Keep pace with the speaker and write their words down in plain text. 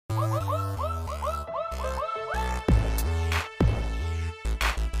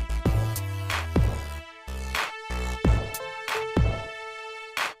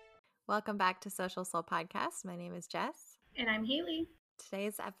Welcome back to Social Soul Podcast. My name is Jess. And I'm Haley.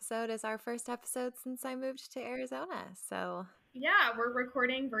 Today's episode is our first episode since I moved to Arizona. So, Yeah, we're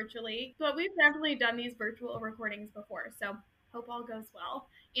recording virtually, but we've definitely done these virtual recordings before. So, hope all goes well.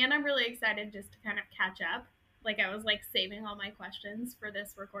 And I'm really excited just to kind of catch up. I was saving all my questions for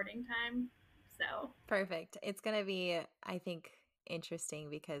this recording time. So, perfect. It's going to be, I think, interesting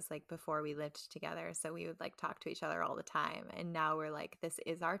because before we lived together, so we would talk to each other all the time. And now we're this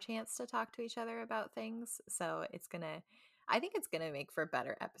is our chance to talk to each other about things. So, I think it's going to make for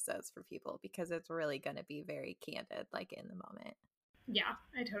better episodes for people because it's really going to be very candid, in the moment. yeah,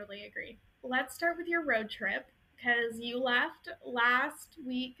 I totally agree. Let's start with your road trip because you left last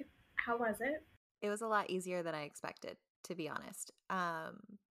week. How was it? It was a lot easier than I expected, to be honest.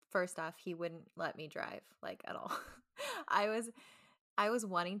 First off, he wouldn't let me drive at all. I was I was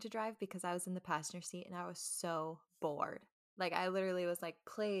wanting to drive because I was in the passenger seat and I was so bored. I literally was like,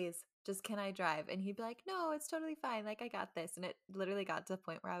 "Please, just can I drive?" And he'd be like, "No, it's totally fine. I got this." And it literally got to the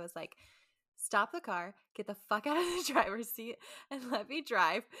point where I was like, "Stop the car, get the fuck out of the driver's seat and let me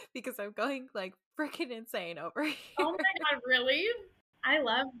drive because I'm going freaking insane over here." Oh my God, really? I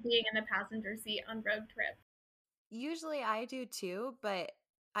love being in the passenger seat on road trips. Usually I do too, but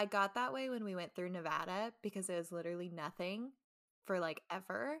I got that way when we went through Nevada because it was literally nothing for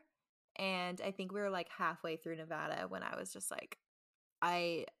ever. And I think we were halfway through Nevada when I was just like,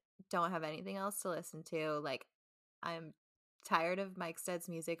 I don't have anything else to listen to. I'm tired of Mike Stead's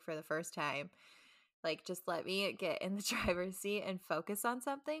music for the first time. Just let me get in the driver's seat and focus on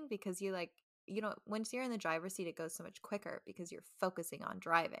something because once you're in the driver's seat, it goes so much quicker because you're focusing on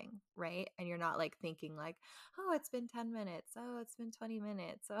driving, right? And you're not thinking oh, it's been 10 minutes. Oh, it's been 20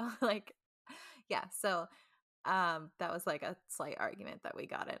 minutes. So yeah. So that was a slight argument that we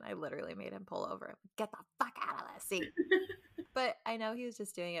got in. I literally made him pull over and get the fuck out of the seat. But I know he was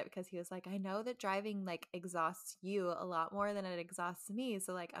just doing it because he was like, I know that driving exhausts you a lot more than it exhausts me.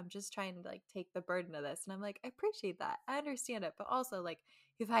 So I'm just trying to take the burden of this. And I'm like, I appreciate that. I understand it. But also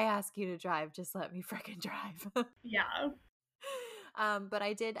if I ask you to drive, just let me freaking drive. Yeah. But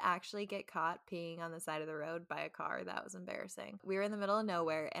I did actually get caught peeing on the side of the road by a car. That was embarrassing. We were in the middle of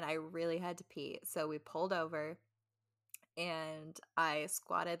nowhere and I really had to pee. So we pulled over and I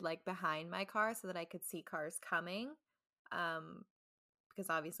squatted behind my car so that I could see cars coming. Because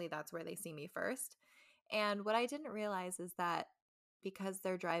obviously that's where they see me first. And what I didn't realize is that because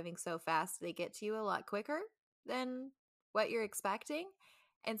they're driving so fast, they get to you a lot quicker than what you're expecting.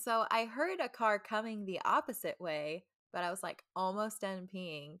 And so I heard a car coming the opposite way, but I was almost done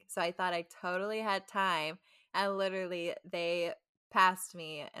peeing. So I thought I totally had time. And literally, they passed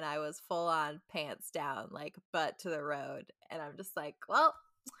me and I was full on pants down, butt to the road. And I'm just like, well,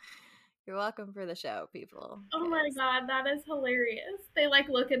 you're welcome for the show, people. Oh my God, that is hilarious. They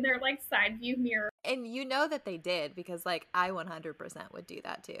look in their side view mirror. And you know that they did because I 100% would do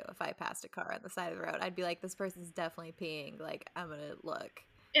that too. If I passed a car on the side of the road, I'd be like, this person's definitely peeing. I'm going to look.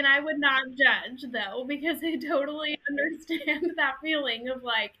 And I would not judge though, because I totally understand that feeling of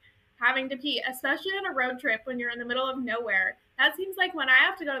having to pee, especially on a road trip when you're in the middle of nowhere. That seems like when I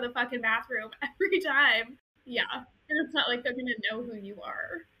have to go to the fucking bathroom every time. Yeah. And it's not like they're gonna know who you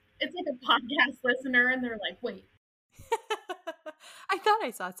are. It's like a podcast listener and they're like, wait. I thought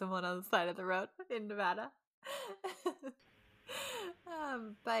I saw someone on the side of the road in Nevada.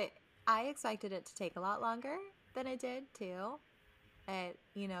 But I expected it to take a lot longer than it did too.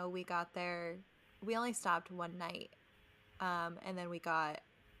 We got there, we only stopped one night. And then we got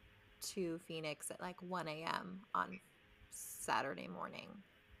to Phoenix at 1 a.m. on Saturday morning,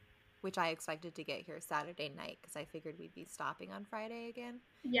 which I expected to get here Saturday night because I figured we'd be stopping on Friday again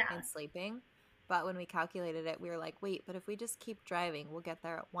Yeah. and sleeping. But when we calculated it, we were like, wait, but if we just keep driving, we'll get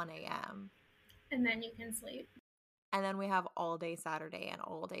there at 1 a.m. And then you can sleep. And then we have all day Saturday and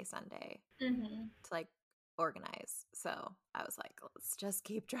all day Sunday to organize. So I was like, let's just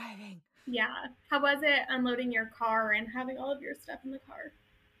keep driving. Yeah. How was it unloading your car and having all of your stuff in the car?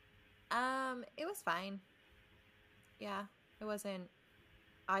 It was fine. Yeah, it wasn't.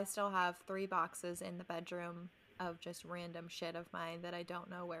 I still have 3 boxes in the bedroom of just random shit of mine that I don't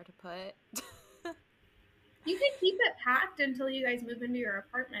know where to put. You can keep it packed until you guys move into your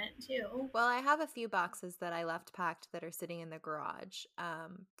apartment too. Well, I have a few boxes that I left packed that are sitting in the garage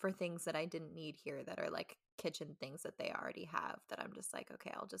for things that I didn't need here that are kitchen things that they already have that I'm just like,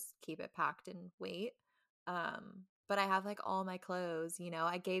 okay, I'll just keep it packed and wait. But I have all my clothes,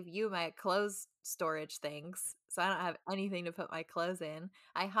 I gave you my clothes storage things, so I don't have anything to put my clothes in.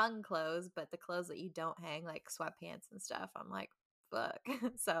 I hung clothes, but the clothes that you don't hang, like sweatpants and stuff, I'm like, fuck.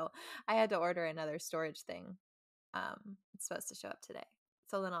 So I had to order another storage thing. It's supposed to show up today.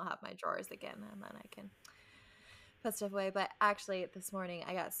 So then I'll have my drawers again, and then I can put stuff away. But actually, this morning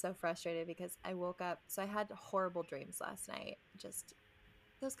I got so frustrated because I woke up. So I had horrible dreams last night. Just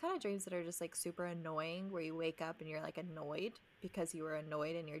those kind of dreams that are just like super annoying, where you wake up and you're like annoyed because you were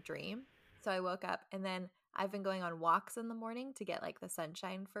annoyed in your dream. So I woke up, and then I've been going on walks in the morning to get like the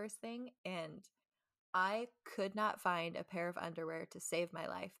sunshine first thing. And I could not find a pair of underwear to save my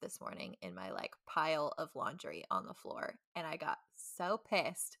life this morning in my like pile of laundry on the floor. And I got so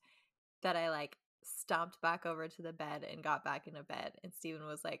pissed that I like stomped back over to the bed and got back into bed. And Steven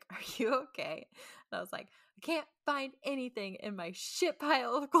was like, "Are you okay?" And I was like, "I can't find anything in my shit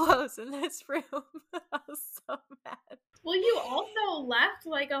pile of clothes in this room." I was so mad. Well, you also left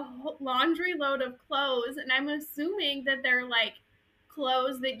like a laundry load of clothes, and I'm assuming that they're like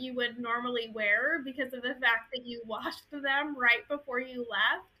clothes that you would normally wear because of the fact that you washed them right before you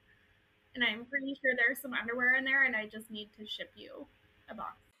left. And I'm pretty sure there's some underwear in there, and I just need to ship you a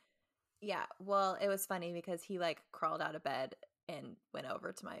box. Yeah, well, it was funny because he like crawled out of bed and went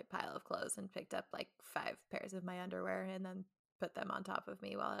over to my pile of clothes and picked up like 5 pairs of my underwear and then put them on top of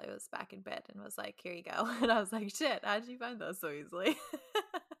me while I was back in bed and was like, "Here you go." And I was like, "Shit, how'd you find those so easily?"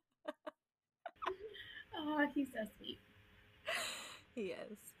 Oh, he's so sweet. He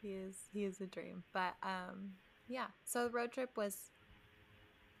is. He is a dream. But yeah. So the road trip was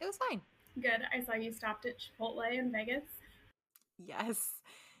fine. Good. I saw you stopped at Chipotle in Vegas. Yes.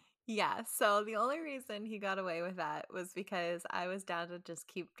 Yeah, so the only reason he got away with that was because I was down to just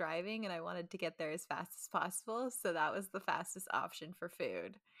keep driving and I wanted to get there as fast as possible. So that was the fastest option for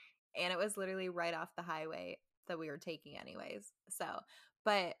food. And it was literally right off the highway that we were taking, anyways. So,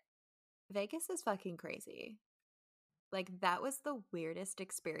 but Vegas is fucking crazy. Like, that was the weirdest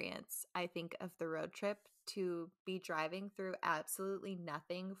experience, I think, of the road trip, to be driving through absolutely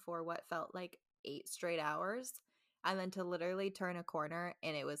nothing for what felt like 8 straight hours, and then to literally turn a corner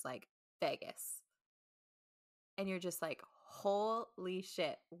and it was like Vegas. And you're just like, holy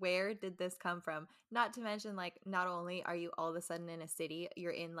shit, where did this come from? Not to mention, like, not only are you all of a sudden in a city,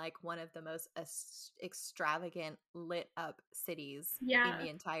 you're in like one of the most extravagant lit up cities in Yeah. the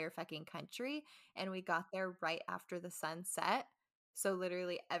entire fucking country. And we got there right after the sun set. So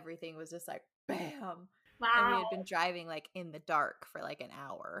literally everything was just like bam. And we Wow. had been driving like in the dark for like an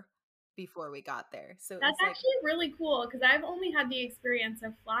hour before we got there. So it That's was like actually really cool because I've only had the experience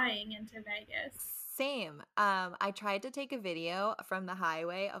of flying into Vegas. same. I tried to take a video from the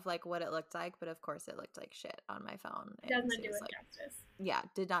highway of like what it looked like, but of course it looked like shit on my phone. It And doesn't it do was it like, justice. yeah,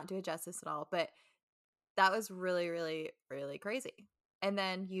 did not do it justice at all. But that was really, really, really crazy. And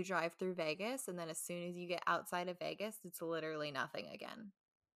then you drive through Vegas, and then as soon as you get outside of Vegas, it's literally nothing again.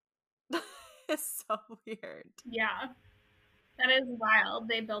 It's so weird. Yeah. That is wild.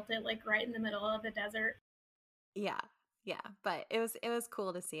 They built it like right in the middle of the desert. Yeah. Yeah. But it was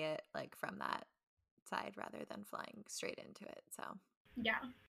cool to see it like from that side rather than flying straight into it. So Yeah.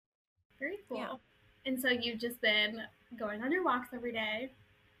 Very yeah. cool. And so you've just been going on your walks every day,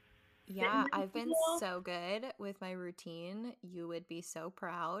 fitting Yeah, your I've been schedule. so good with my routine. You would be so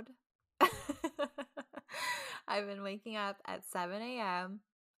proud. I've been waking up at 7 a.m.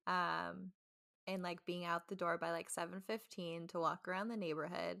 And like being out the door by like 7:15 to walk around the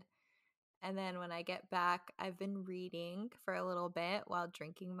neighborhood. And then when I get back, I've been reading for a little bit while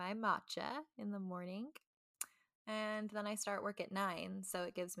drinking my matcha in the morning. And then I start work at 9, so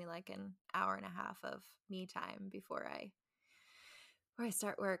it gives me like an hour and a half of me time before I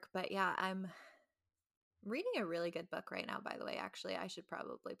start work. But yeah, I'm reading a really good book right now, by the way. Actually, I should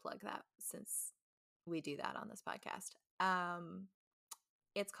probably plug that since we do that on this podcast.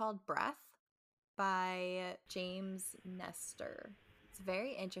 It's called Breath by James Nestor. It's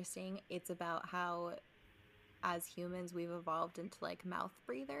very interesting. It's about how, as humans, we've evolved into like mouth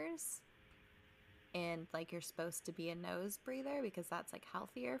breathers. And like you're supposed to be a nose breather because that's like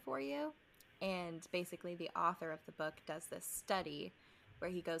healthier for you. And basically, the author of the book does this study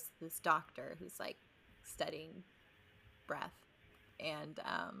where he goes to this doctor who's like studying breath, and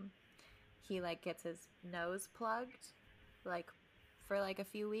he like gets his nose plugged like for like a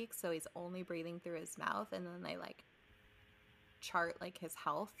few weeks, so he's only breathing through his mouth, and then they like chart like his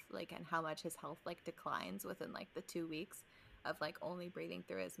health, like, and how much his health like declines within like the 2 weeks of like only breathing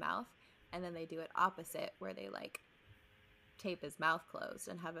through his mouth. And then they do it opposite where they like tape his mouth closed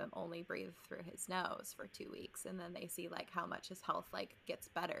and have him only breathe through his nose for 2 weeks, and then they see like how much his health like gets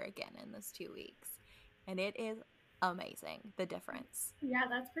better again in this 2 weeks. And it is amazing, the difference. Yeah,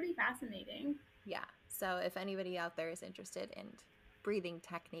 that's pretty fascinating. Yeah, so if anybody out there is interested in breathing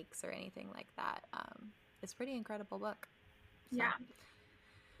techniques or anything like that, it's a pretty incredible book. So Yeah.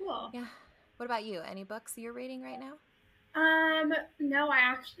 Cool. yeah. What about you? Any books you're reading right now? No, I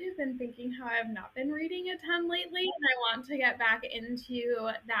actually have been thinking how I have not been reading a ton lately, and I want to get back into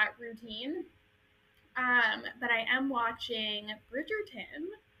that routine. But I am watching Bridgerton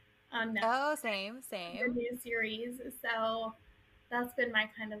on Netflix, Oh, same, the same. new series. So that's been my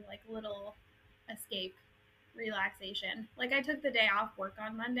kind of like little escape relaxation. Like I took the day off work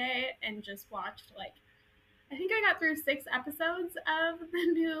on Monday and just watched like I think I got through 6 episodes of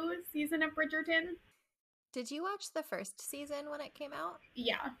the new season of Bridgerton. Did you watch the first season when it came out?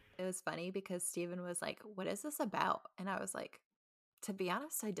 Yeah. It was funny because Steven was like, "What is this about?" And I was like, "To be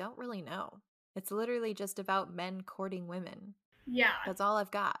honest, I don't really know. It's literally just about men courting women. Yeah. That's all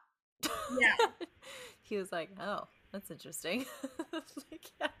I've got." Yeah. He was like, "Oh, that's interesting."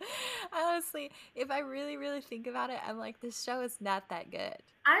 Like, yeah. Honestly, if I really, really think about it, I'm like, this show is not that good.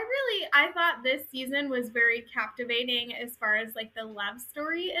 I thought this season was very captivating as far as like the love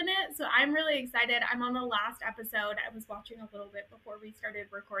story in it. So I'm really excited. I'm on the last episode. I was watching a little bit before we started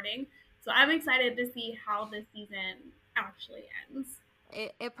recording. So I'm excited to see how this season actually ends.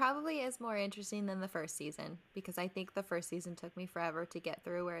 It probably is more interesting than the first season because I think the first season took me forever to get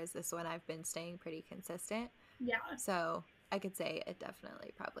through, whereas this one I've been staying pretty consistent. Yeah. So I could say it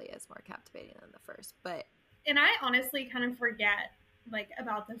definitely probably is more captivating than the first. But And I honestly kind of forget like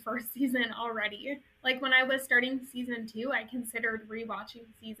about the first season already. Like when I was starting season 2, I considered rewatching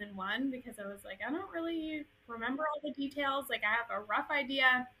season 1 because I was like, I don't really remember all the details. Like I have a rough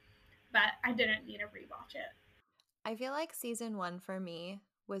idea, but I didn't need to rewatch it. I feel like season one for me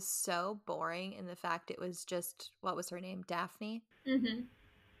was so boring in the fact it was just, what was her name? Daphne. Mm-hmm.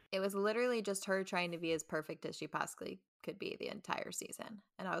 It was literally just her trying to be as perfect as she possibly could be the entire season.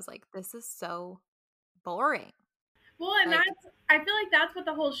 And I was like, this is so boring. Well, and Like, I feel like that's what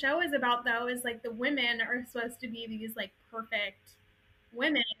the whole show is about, though, is like the women are supposed to be these like perfect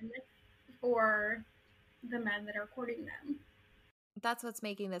women for the men that are courting them. that's what's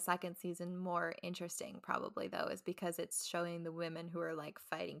making the second season more interesting, probably, though, is because it's showing the women who are like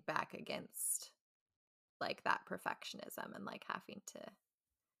fighting back against like that perfectionism and like having to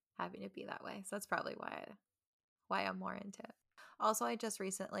be that way. So that's probably why I'm more into it. Also, I just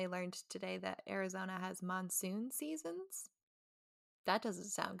recently learned today that Arizona has monsoon seasons. That doesn't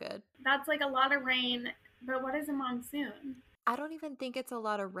sound good. That's like a lot of rain, but what is a monsoon? I don't even think it's a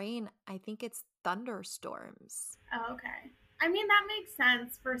lot of rain. I think it's thunderstorms. Oh, okay. I mean, that makes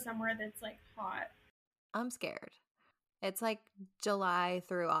sense for somewhere that's like hot. I'm scared. It's like July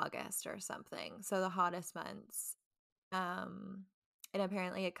through August or something. So the hottest months. Um and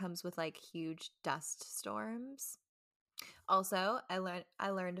apparently it comes with like huge dust storms. Also, I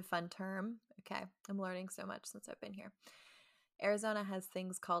learned a fun term. Okay, I'm learning so much since I've been here. Arizona has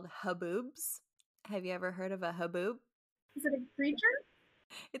things called haboobs. Have you ever heard of a haboob? Is it a creature?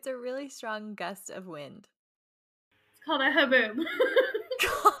 It's a really strong gust of wind. It's called a haboob.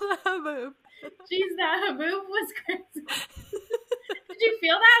 Called a haboob. Jeez, that haboob was crazy. Did you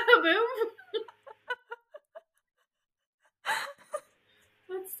feel that haboob?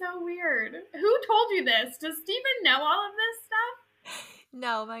 That's so weird. Who told you this? Does Steven know all of this stuff?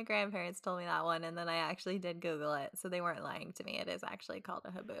 No, my grandparents told me that one, and then I actually did Google it, so they weren't lying to me. It is actually called a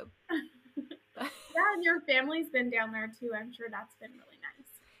haboob. Yeah, and your family's been down there too. I'm sure that's been really nice.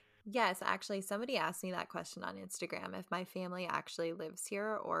 Yes, actually, somebody asked me that question on Instagram if my family actually lives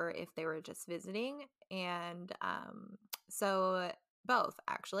here or if they were just visiting. And so both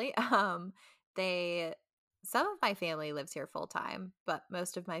actually. They some of my family lives here full time, but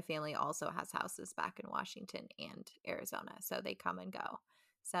most of my family also has houses back in Washington and Arizona, so they come and go.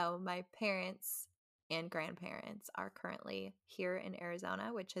 So my parents and grandparents are currently here in Arizona,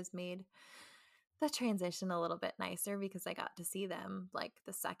 which has made the transition a little bit nicer because I got to see them like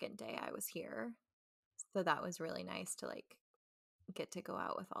the second day I was here. So that was really nice to like get to go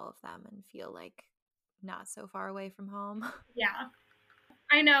out with all of them and feel like not so far away from home. Yeah.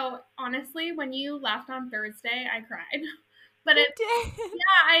 I know, honestly, when you left on Thursday, I cried. But You it's, did.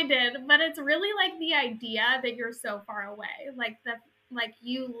 yeah, I did. But it's really like the idea that you're so far away. Like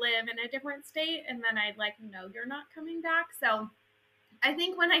you live in a different state and then I like know you're not coming back. So I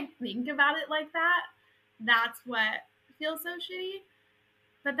think when I think about it like that, that's what feels so shitty.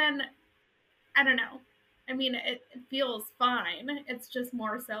 But then I don't know. I mean, it feels fine. It's just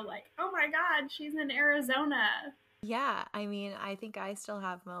more so like, oh my God, she's in Arizona. Yeah, I mean, I think I still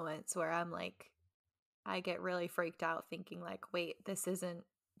have moments where I'm like I get really freaked out thinking like, wait, this isn't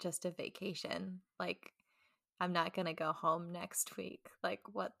just a vacation. Like I'm not going to go home next week. Like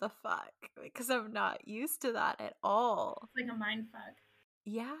what the fuck? Because I'm not used to that at all. It's like a mind fuck.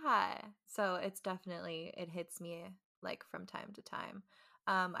 Yeah. So it's definitely, it hits me like from time to time.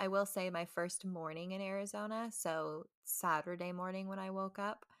 I will say my first morning in Arizona, so Saturday morning when I woke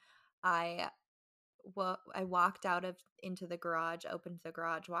up, I I walked out of into the garage, opened the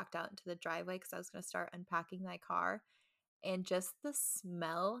garage, walked out into the driveway because I was going to start unpacking my car, and just the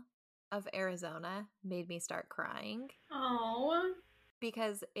smell of Arizona made me start crying Oh,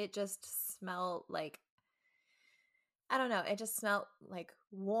 because it just smelled like, I don't know, it just smelled like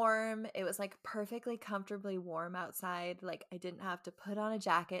warm. It was like perfectly comfortably warm outside. Like I didn't have to put on a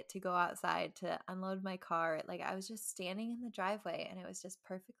jacket to go outside to unload my car. Like I was just standing in the driveway and it was just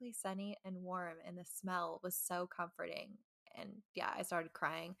perfectly sunny and warm and the smell was so comforting. And yeah, I started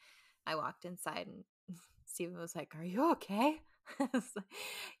crying. I walked inside and Steven was like, "Are you okay?" I was like,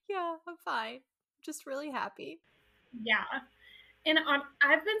 "Yeah, I'm fine. Just really happy." yeah. And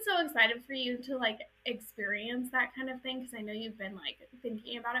I've been so excited for you to like experience that kind of thing because I know you've been like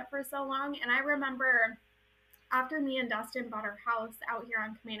thinking about it for so long. And I remember after me and Dustin bought our house out here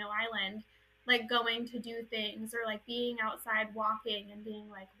on Camino Island, like going to do things or like being outside walking and being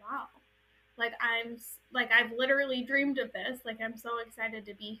like, wow, like I've literally dreamed of this. Like I'm so excited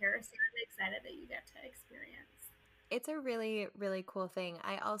to be here. So I'm excited that you get to experience. It's a really, really cool thing.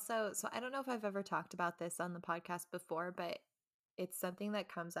 So I don't know if I've ever talked about this on the podcast before, but it's something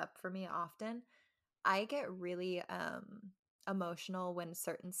that comes up for me often. I get really emotional when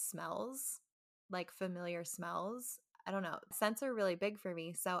certain smells, like familiar smells, I don't know, scents are really big for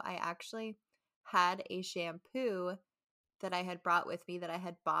me. So I actually had a shampoo that I had brought with me that I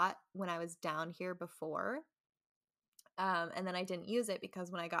had bought when I was down here before. And then I didn't use it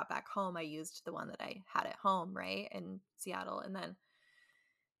because when I got back home, I used the one that I had at home, right, in Seattle. And then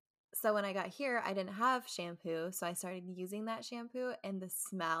so when I got here, I didn't have shampoo. So I started using that shampoo, and the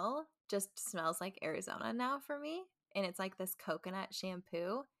smell just smells like Arizona now for me. And it's like this coconut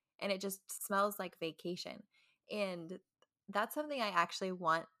shampoo, and it just smells like vacation. And that's something I actually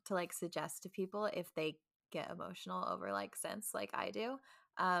want to like suggest to people if they get emotional over like scents like I do.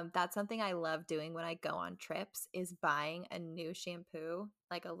 That's something I love doing when I go on trips is buying a new shampoo,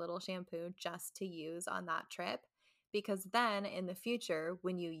 like a little shampoo just to use on that trip, because then in the future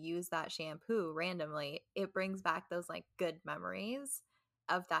when you use that shampoo randomly, it brings back those like good memories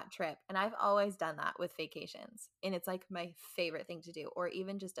of that trip. And I've always done that with vacations, and it's like my favorite thing to do. Or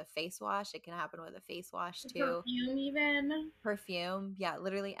even just a face wash, it can happen with a face wash too. Perfume, even. Perfume, yeah,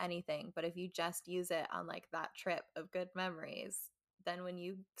 literally anything. But if you just use it on like that trip of good memories, then when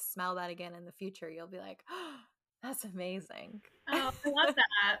you smell that again in the future, you'll be like, oh, that's amazing. Oh, I love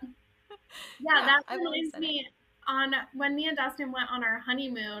that. Yeah, Yeah, that I've always reminds done it. me on when me and Dustin went on our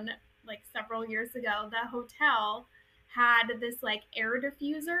honeymoon like several years ago, the hotel had this like air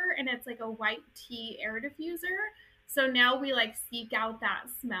diffuser and it's like a white tea air diffuser. So now we like seek out that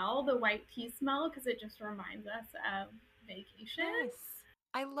smell, the white tea smell, because it just reminds us of vacation. Yes.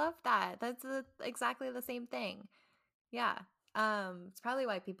 I love that. That's exactly the same thing. Yeah. It's probably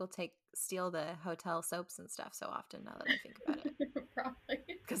why people steal the hotel soaps and stuff so often now that I think about it. Probably.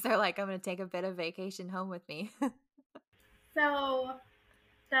 Because they're like, I'm going to take a bit of vacation home with me. So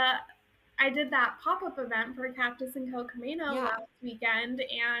the I did that pop up event for Cactus and Co Camino Yeah. last weekend,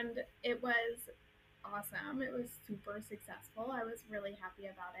 and it was awesome. It was super successful. I was really happy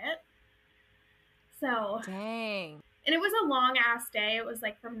about it. So, Dang. and it was a long ass day. It was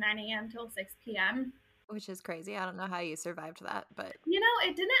like from 9 a.m. till 6 p.m. Which is crazy. I don't know how you survived that, but You know,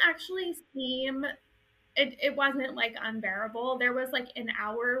 it didn't actually seem it wasn't like unbearable. There was like an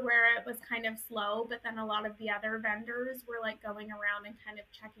hour where it was kind of slow, but then a lot of the other vendors were like going around and kind of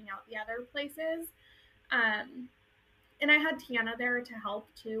checking out the other places. Um, and I had Tiana there to help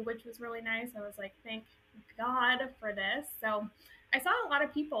too, which was really nice. I was like, thank God for this. So I saw a lot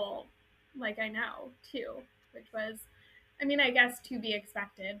of people like I know too, which was, I mean, I guess to be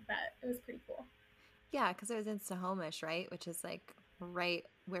expected, but it was pretty cool. yeah, because it was in Snohomish, right? Which is like right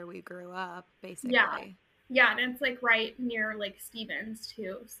where we grew up, Yeah. basically. Yeah. And it's like right near Lake Stevens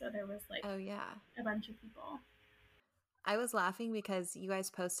too. So there was like Oh, yeah. a bunch of people. I was laughing because you and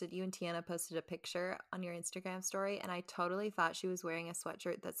Tiana posted a picture on your Instagram story, and I totally thought she was wearing a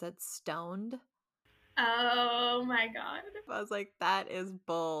sweatshirt that said stoned. Oh my God. I was like, that is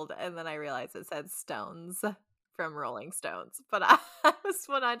bold. And then I realized it said Stones from Rolling Stones. But I was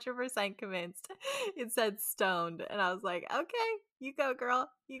 100% convinced it said stoned. And I was like, okay, you go, girl.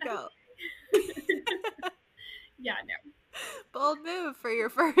 You go. Yeah, no. Bold move for your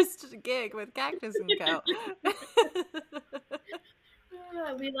first gig with Cactus and Co.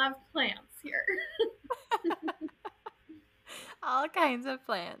 We love plants here. All kinds of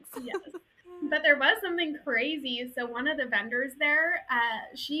plants. Yes. But there was something crazy. So one of the vendors there,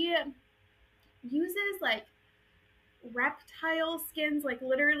 she uses like reptile skins, like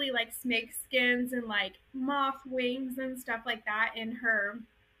literally like snake skins and like moth wings and stuff like that in her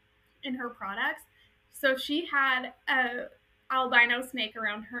products. So she had a albino snake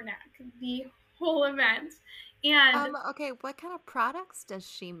around her neck the whole event. And Okay, what kind of products does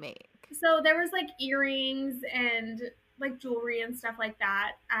she make? so there was like earrings and like jewelry and stuff like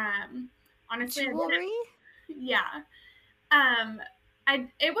that. Honestly, I didn't. Jewelry? Yeah. Um,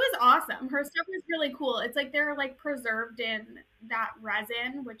 it was awesome. Her stuff was really cool. It's like they're like preserved in that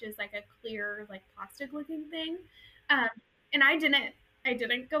resin, which is like a clear like plastic looking thing. Um, and I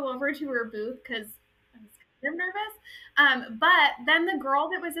didn't go over to her booth because I was kind of nervous. But then the girl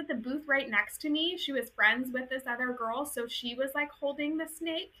that was at the booth right next to me, she was friends with this other girl, so she was like holding the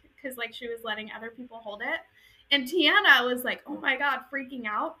snake because like she was letting other people hold it. And Tiana was like, "Oh my god," freaking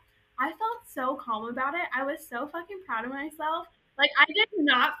out. I felt so calm about it. I was so fucking proud of myself. Like I did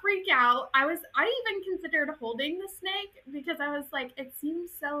not freak out. I even considered holding the snake because I was like it seems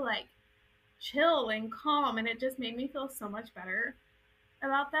so like chill and calm and it just made me feel so much better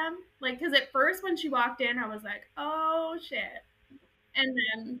about them. Like cuz at first when she walked in I was like, "Oh shit." And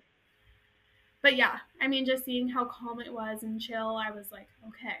then but yeah, I mean just seeing how calm it was and chill, I was like,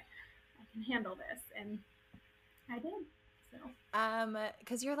 "Okay, I can handle this." And I did. So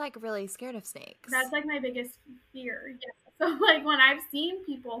Because you're like really scared of snakes. that's like my biggest fear. Yeah. So like when I've seen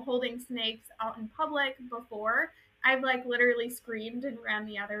people holding snakes out in public before, I've like literally screamed and ran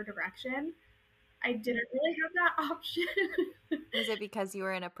the other direction. I didn't really have that option. Is it because you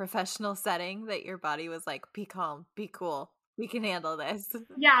were in a professional setting that your body was like, be calm, be cool, we can handle this?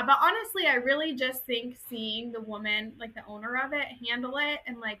 Yeah, but honestly, I really just think seeing the woman, like the owner of it, handle it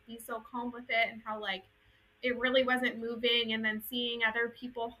and like be so calm with it and how like it really wasn't moving and then seeing other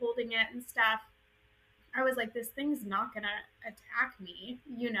people holding it and stuff, I was like, this thing's not gonna attack me,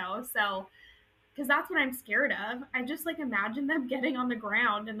 you know? So because that's what I'm scared of. I just like imagine them getting on the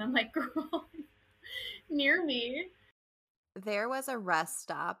ground and then like crawling near me. There was a rest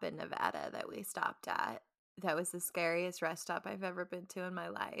stop in Nevada that we stopped at. That was the scariest rest stop I've ever been to in my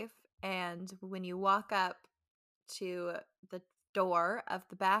life. And when you walk up to the door of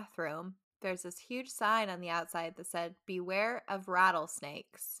the bathroom, there's this huge sign on the outside that said, "Beware of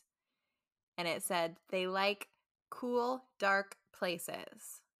rattlesnakes." And it said, "They like cool, dark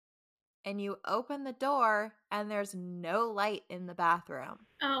places." And you open the door, and there's no light in the bathroom.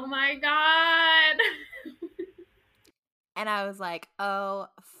 Oh my god. And I was like, oh,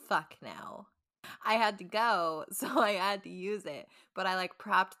 fuck no. I had to go, so I had to use it. But I like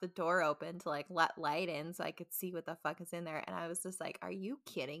propped the door open to like let light in so I could see what the fuck is in there. And I was just like, are you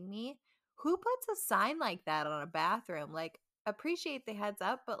kidding me? Who puts a sign like that on a bathroom? Like, appreciate the heads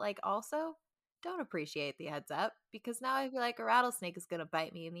up, but like also don't appreciate the heads up because now I feel like a rattlesnake is gonna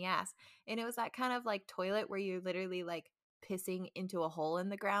bite me in the ass. And it was that kind of like toilet where you're literally like pissing into a hole in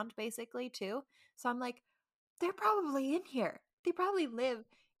the ground, basically, too. So I'm like, they're probably in here. They probably live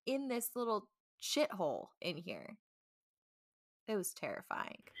in this little shithole in here. It was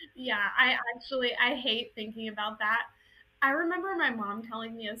terrifying. Yeah, I hate thinking about that. I remember my mom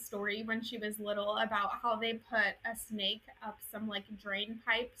telling me a story when she was little about how they put a snake up some like drain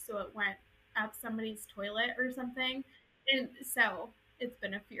pipe so it went up somebody's toilet or something. And so it's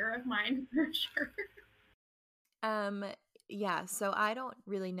been a fear of mine for sure. Um, yeah, so I don't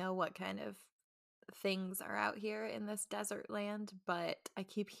really know what kind of things are out here in this desert land, but I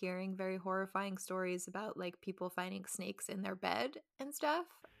keep hearing very horrifying stories about like people finding snakes in their bed and stuff.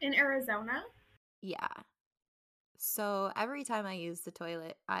 In Arizona? Yeah. So every time I use the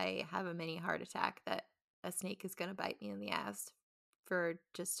toilet, I have a mini heart attack that a snake is going to bite me in the ass for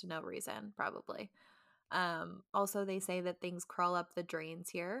just no reason, probably. Also, they say that things crawl up the drains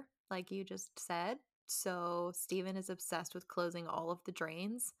here, like you just said. So Steven is obsessed with closing all of the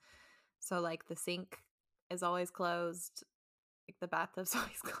drains. So like the sink is always closed, like the bathtub's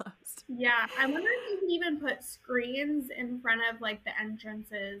always closed. Yeah, I wonder if you can even put screens in front of like the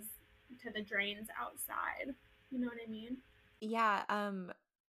entrances to the drains outside. You know what I mean? Yeah,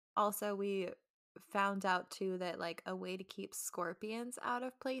 also we found out too that like a way to keep scorpions out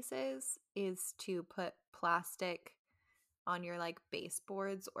of places is to put plastic on your like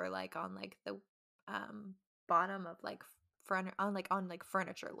baseboards or like on like the um bottom of like front on like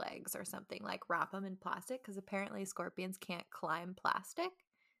furniture legs or something, like wrap them in plastic because apparently scorpions can't climb plastic,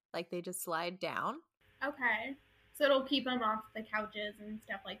 like they just slide down. Okay. So it'll keep them off the couches and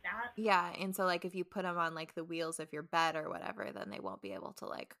stuff like that. Yeah, and so like if you put them on like the wheels of your bed or whatever, then they won't be able to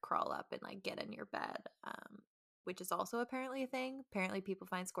like crawl up and like get in your bed. Which is also apparently a thing. Apparently people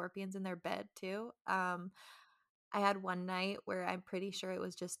find scorpions in their bed too. I had one night where I'm pretty sure it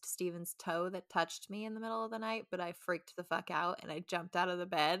was just Steven's toe that touched me in the middle of the night, but I freaked the fuck out and I jumped out of the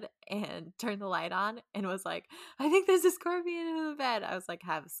bed and turned the light on and was like, I think there's a scorpion in the bed. I was like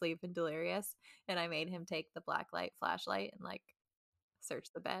half asleep and delirious. And I made him take the black light flashlight and like search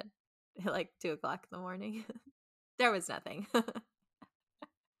the bed at like 2 o'clock in the morning. There was nothing. I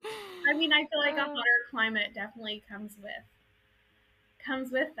mean, I feel like a uh, hotter climate definitely comes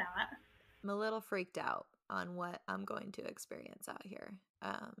with that. I'm a little freaked out on what I'm going to experience out here.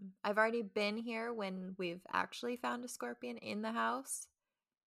 I've already been here when we've actually found a scorpion in the house.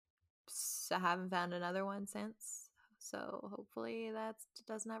 So I haven't found another one since. So hopefully that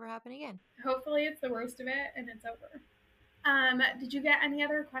doesn't ever happen again. Hopefully, it's the worst of it and it's over. Did you get any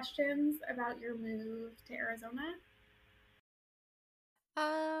other questions about your move to Arizona?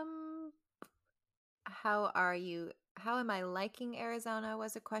 Um, how are you? How am I liking Arizona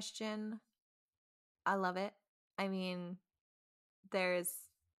was a question. I love it. I mean, there's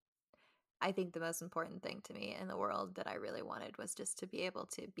I think the most important thing to me in the world that I really wanted was just to be able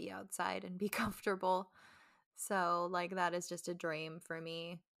to be outside and be comfortable. So, like, that is just a dream for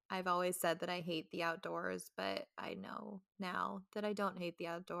me. I've always said that I hate the outdoors, but I know now that I don't hate the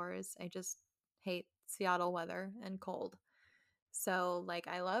outdoors. I just hate Seattle weather and cold. So, like,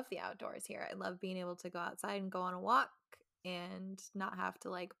 I love the outdoors here. I love being able to go outside and go on a walk and not have to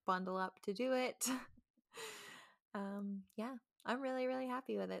like bundle up to do it. Yeah, I'm really, really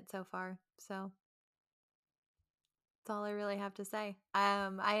happy with it so far. So, that's all I really have to say. I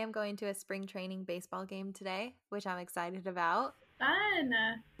am going to a spring training baseball game today, which I'm excited about. Fun.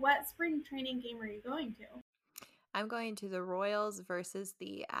 What spring training game are you going to? I'm going to the Royals versus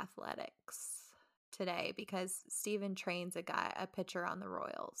the Athletics today because Steven trains a pitcher on the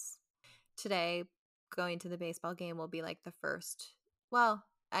Royals. Today, going to the baseball game will be like the first. Well,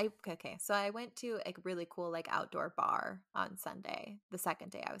 okay. So I went to a really cool like outdoor bar on Sunday, the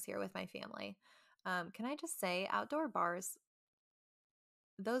second day I was here with my family. Can I just say, outdoor bars,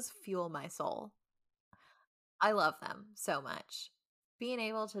 those fuel my soul. I love them so much. Being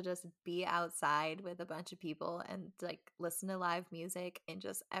able to just be outside with a bunch of people and like listen to live music and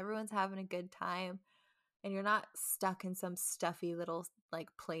just everyone's having a good time and you're not stuck in some stuffy little like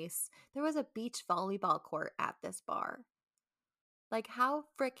place. There was a beach volleyball court at this bar. Like how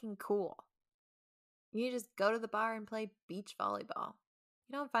freaking cool. You just go to the bar and play beach volleyball.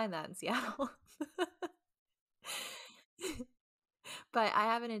 You don't find that in Seattle. But I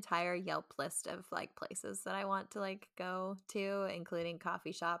have an entire Yelp list of like places that I want to like go to, including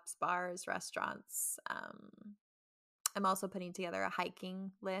coffee shops, bars, restaurants. I'm also putting together a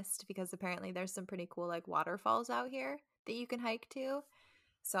hiking list because apparently there's some pretty cool like waterfalls out here that you can hike to.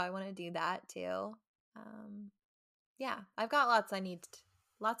 So I want to do that too. Um, yeah, I've got lots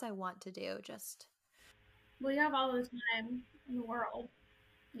I want to do. Just Well, you have all the time in the world.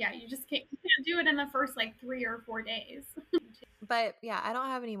 Yeah, you can't do it in the first like 3 or 4 days. But yeah, I don't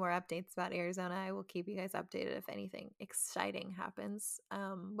have any more updates about Arizona. I will keep you guys updated if anything exciting happens.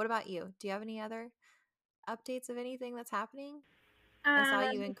 What about you? Do you have any other updates of anything that's happening? I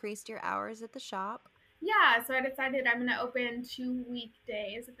saw you Um, increased your hours at the shop. yeah, so I decided I'm gonna open 2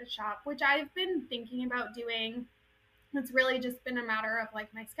 weekdays at the shop, which I've been thinking about doing. It's really just been a matter of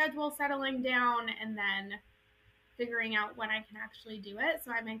like my schedule settling down and then figuring out when I can actually do it.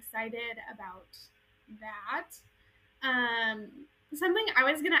 So I'm excited about that. Um, Something I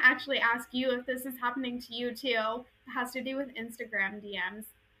was gonna actually ask you if this is happening to you too. It has to do with Instagram DMs.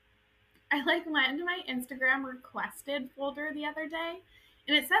 I like went into my Instagram requested folder the other day,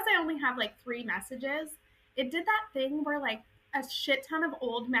 and it says I only have like 3 messages. It did that thing where like a shit ton of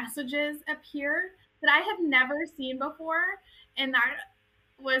old messages appear that I have never seen before, and that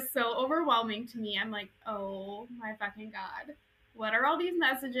was so overwhelming to me. I'm like, oh my fucking god, what are all these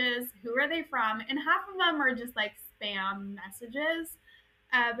messages? Who are they from? And half of them are just like spam messages,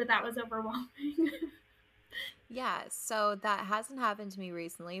 but that was overwhelming. Yeah, so that hasn't happened to me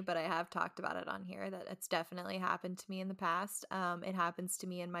recently, but I have talked about it on here that it's definitely happened to me in the past. It happens to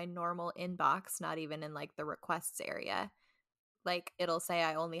me in my normal inbox, not even in like the requests area. Like it'll say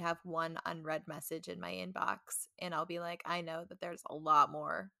I only have one unread message in my inbox and I'll be like, I know that there's a lot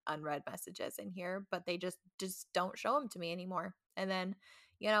more unread messages in here, but they just don't show them to me anymore. And then,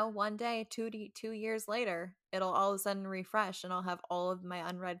 one day, 2 years later, it'll all of a sudden refresh and I'll have all of my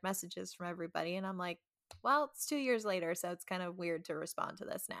unread messages from everybody and I'm like, well, it's 2 years later, so it's kind of weird to respond to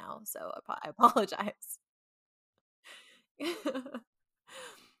this now. So I apologize.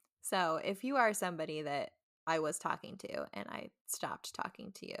 So if you are somebody that I was talking to and I stopped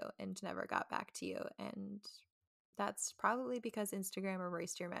talking to you and never got back to you, and that's probably because Instagram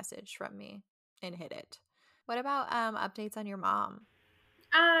erased your message from me and hid it. What about updates on your mom?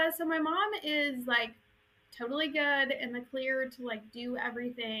 So my mom is like totally good in the clear to like do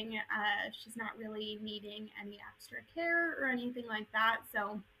everything. She's not really needing any extra care or anything like that.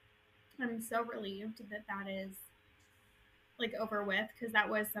 So I'm so relieved that that is like over with, because that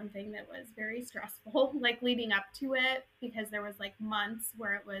was something that was very stressful like leading up to it, because there was like months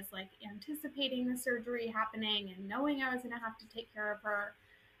where it was like anticipating the surgery happening and knowing I was going to have to take care of her.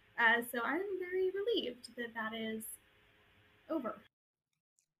 So I'm very relieved that that is over.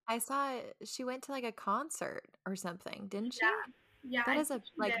 I saw she went to like a concert or something, didn't she? Yeah, yeah, That I is think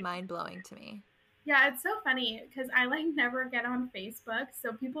she like did. mind blowing to me. Yeah, it's so funny because I like never get on Facebook.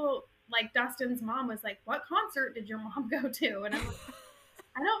 So people like Dustin's mom was like, "What concert did your mom go to?" And I'm like,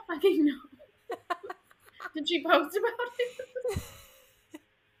 "I don't fucking know." Did she post about it?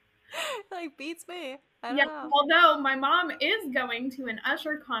 Like beats me. I don't Yeah, know. although my mom is going to an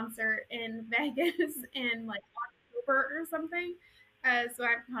Usher concert in Vegas in like October or something. So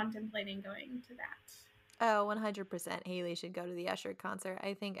I'm contemplating going to that. Oh, 100% Haley should go to the Usher concert.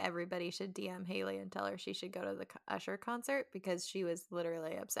 I think everybody should DM Haley and tell her she should go to the Usher concert because she was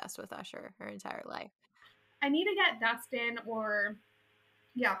literally obsessed with Usher her entire life. I need to get Dustin, or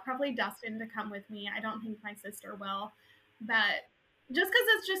yeah, probably Dustin to come with me. I don't think my sister will, but just because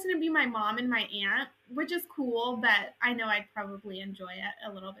it's just going to be my mom and my aunt, which is cool, but I know I'd probably enjoy it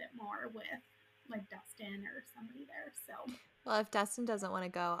a little bit more with like Dustin or somebody there. So, Well, if Dustin doesn't want to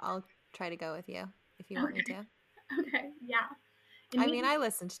go, I'll try to go with you if you want me okay, to. okay, yeah. And I me, mean, I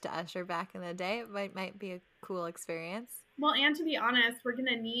listened to Usher back in the day. It might be a cool experience. well, and to be honest, we're going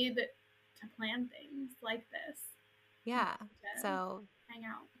to need to plan things like this Yeah. to So hang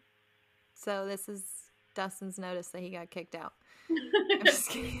out. so this is Dustin's notice that he got kicked out. I'm just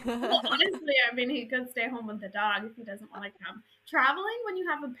kidding. Well, honestly, I mean, he could stay home with the dog if he doesn't want to come. Traveling when you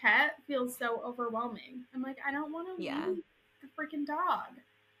have a pet feels so overwhelming. I'm like, I don't want to Yeah. leave the freaking dog. I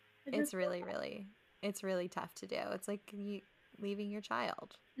It's just really, really, it's really tough to do. It's like you leaving your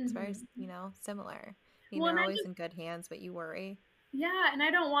child. It's very, mm-hmm. similar. I mean, Well, they're and I always just in good hands, but you worry. yeah, and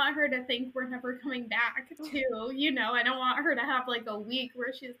I don't want her to think we're never coming back too. I don't want her to have like a week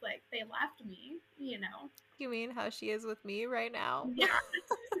where she's like, they left me. You mean how she is with me right now? Yeah,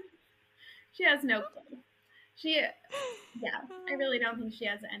 she has no clue. She, yeah, I really don't think she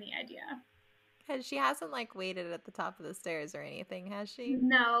has any idea. And she hasn't like waited at the top of the stairs or anything, has she?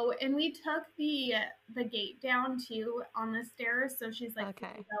 No, and we took the gate down too on the stairs, so she's like free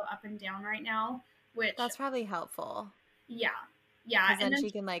to Okay. go up and down right now. Which, That's probably helpful yeah, yeah, because and then then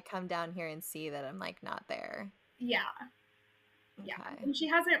she can like come down here and see that I'm like not there. yeah, yeah, Okay. and she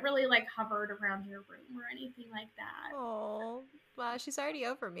hasn't really like hovered around your room or anything like that. Oh, wow, she's already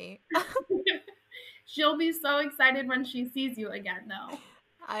over me. She'll be so excited when she sees you again, though.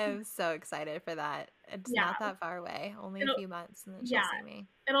 I am so excited for that. It's Yeah, not that far away, only a it'll few months, and then she'll yeah, see me.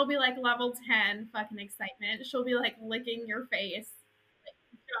 it'll be like level 10 fucking excitement. She'll be like licking your face,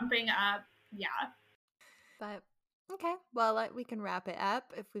 like jumping up. Yeah. But okay, well, we can wrap it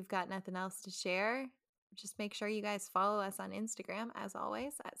up if we've got nothing else to share. Just make sure you guys follow us on Instagram, as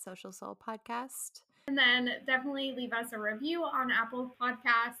always, at Social Soul Podcast. And then definitely leave us a review on Apple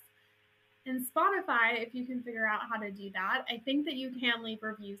Podcasts and Spotify if you can figure out how to do that. I think that you can leave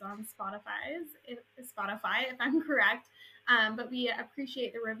reviews on Spotify, if I'm correct. But we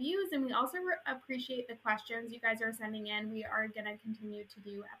appreciate the reviews, and we also appreciate the questions you guys are sending in. We are going to continue to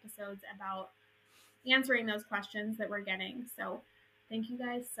do episodes about answering those questions that we're getting. So thank you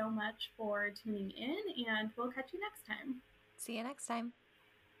guys so much for tuning in, and we'll catch you next time. See you next time.